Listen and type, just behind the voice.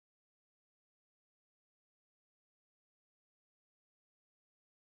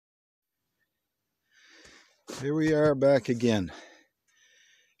Here we are back again.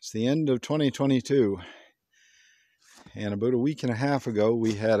 It's the end of 2022, and about a week and a half ago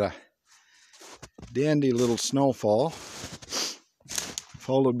we had a dandy little snowfall,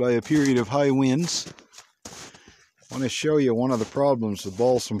 followed by a period of high winds. I want to show you one of the problems with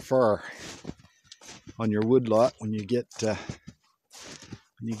balsam fir on your woodlot when you get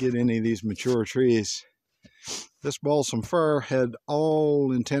any of these mature trees. This balsam fir had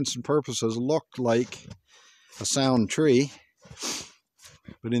all intents and purposes looked like a sound tree,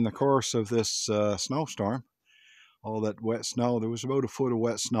 but in the course of this snowstorm, all that wet snow, there was about a foot of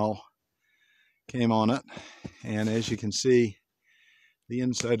wet snow came on it, and as you can see, the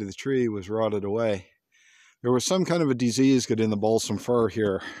inside of the tree was rotted away. There was some kind of a disease got in the balsam fir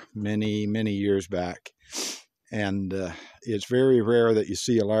here many years back, and it's very rare that you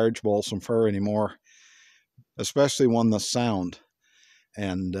see a large balsam fir anymore, especially one that's sound.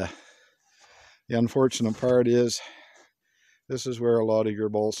 And the unfortunate part is this is where a lot of your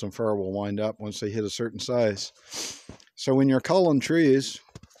balsam fir will wind up once they hit a certain size. So when you're culling trees,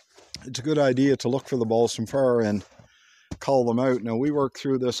 it's a good idea to look for the balsam fir and cull them out. Now, we worked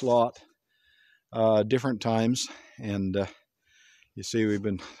through this lot different times, and you see we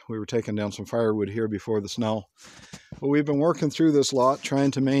were taking down some firewood here before the snow, but we've been working through this lot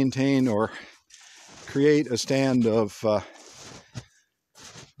trying to maintain or create a stand of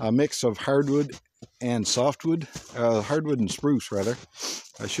a mix of hardwood and softwood, hardwood and spruce rather,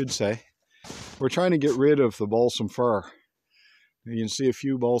 I should say. We're trying to get rid of the balsam fir. You can see a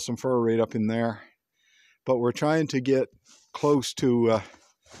few balsam fir right up in there, but we're trying to get close to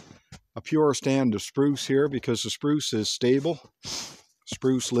a pure stand of spruce here, because the spruce is stable.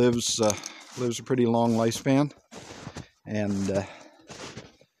 Spruce lives a pretty long lifespan, and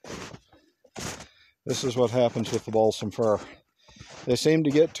this is what happens with the balsam fir. They seem to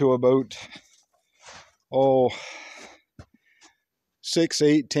get to about 6,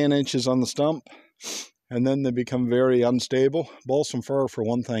 8, 10 inches on the stump, and then they become very unstable. Balsam fir, for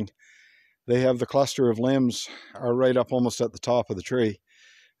one thing, they have the cluster of limbs are right up almost at the top of the tree,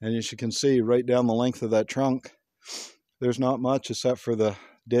 and as you can see right down the length of that trunk, there's not much except for the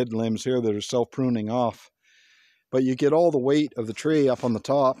dead limbs here that are self-pruning off. But you get all the weight of the tree up on the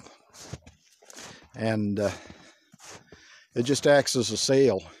top, and it just acts as a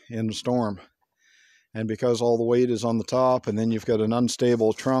sail in the storm. And because all the weight is on the top, and then you've got an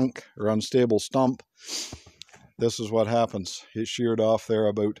unstable trunk or unstable stump, this is what happens. It's sheared off there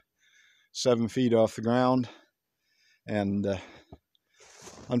about 7 feet off the ground, and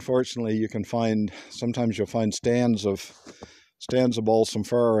unfortunately you can find, sometimes you'll find stands of balsam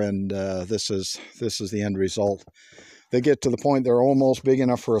fir, and this is the end result. They get to the point they're almost big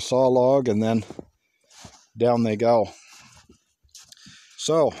enough for a saw log, and then down they go.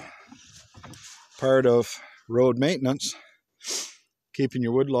 So, part of road maintenance, keeping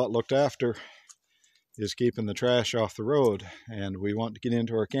your woodlot looked after, is keeping the trash off the road. And we want to get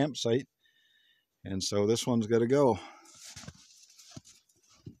into our campsite, and so this one's got to go.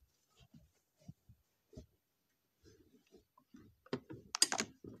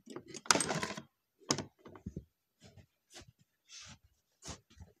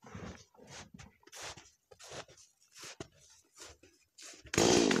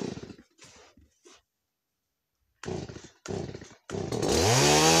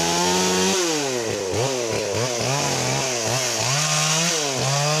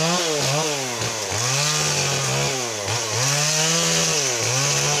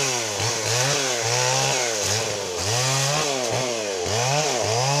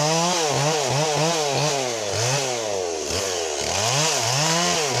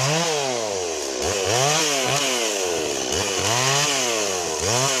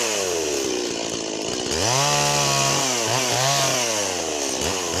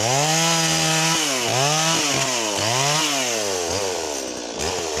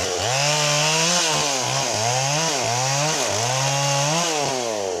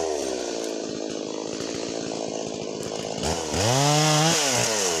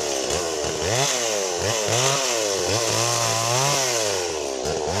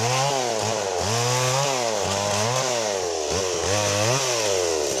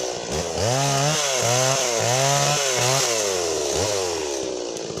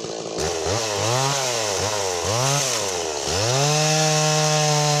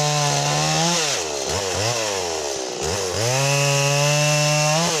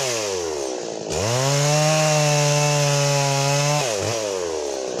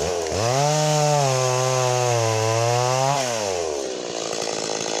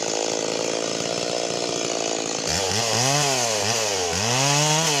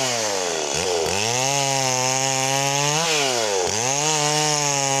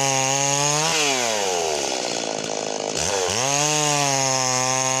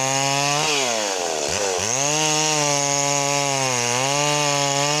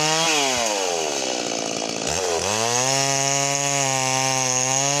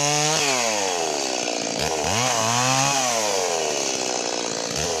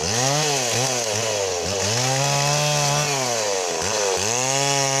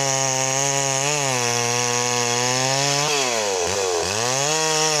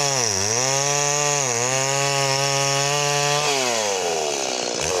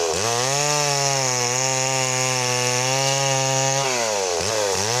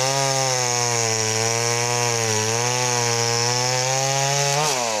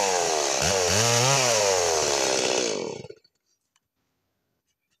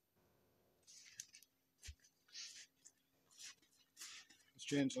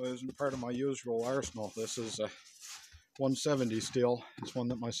 chainsaw isn't part of my usual arsenal. This is a 170 still. It's one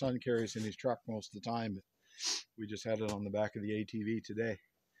that my son carries in his truck most of the time. We just had it on the back of the ATV today.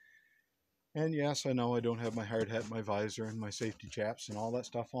 And yes, I know I don't have my hard hat, my visor, and my safety chaps and all that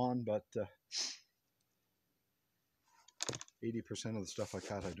stuff on, but 80% of the stuff I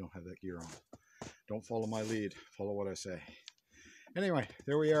cut, I don't have that gear on. Don't follow my lead. Follow what I say. Anyway,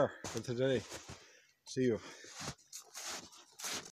 there we are for today. See you.